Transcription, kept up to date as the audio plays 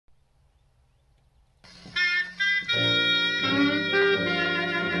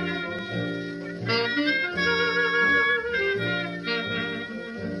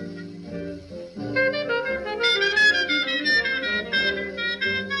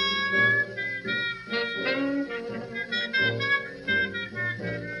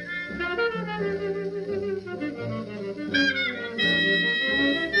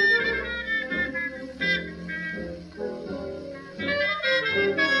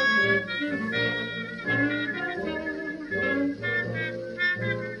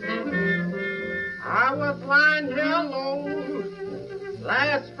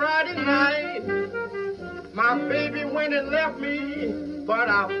went and left me, but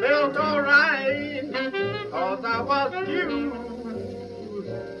I felt alright, 'cause I was you.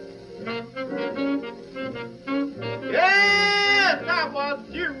 Yes, I was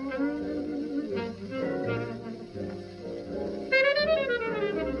you.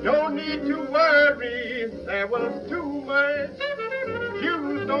 No need to worry, there was too much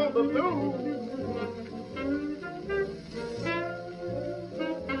juice on the loose.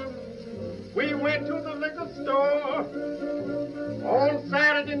 We went to the liquor store on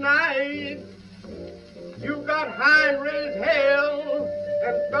Saturday night. You got high and raised hell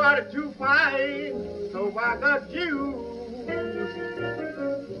and started to fight, so I got you.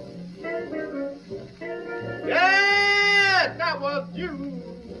 Yes, that was you.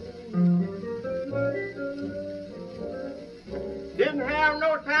 Didn't have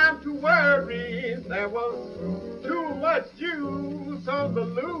no time to worry, there was too much juice on the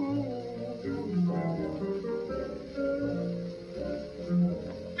loose.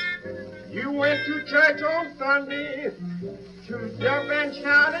 You went to church on Sunday to jump and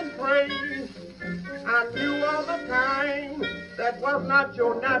shout and praise. I knew all the time that was not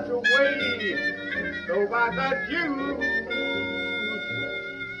your natural way, so I got you.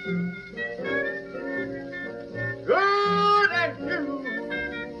 Good and you.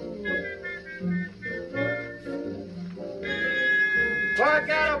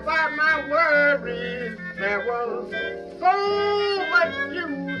 Forget about my worries, there was so much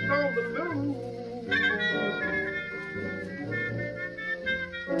juice on the loose.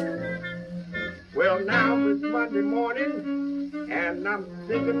 Well, now it's Monday morning, and I'm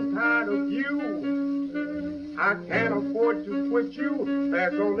sick and tired of you. I can't afford to quit you,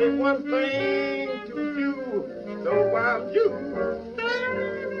 there's only one thing to do, so I'll you.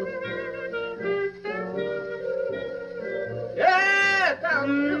 Yes, I'll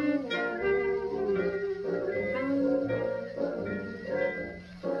you.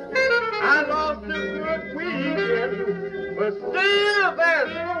 I lost a good weekend, but still there's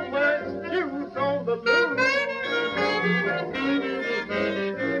so much juice on the loose.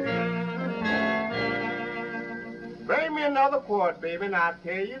 Bring me another quart, baby, and I'll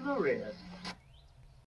tell you the rest.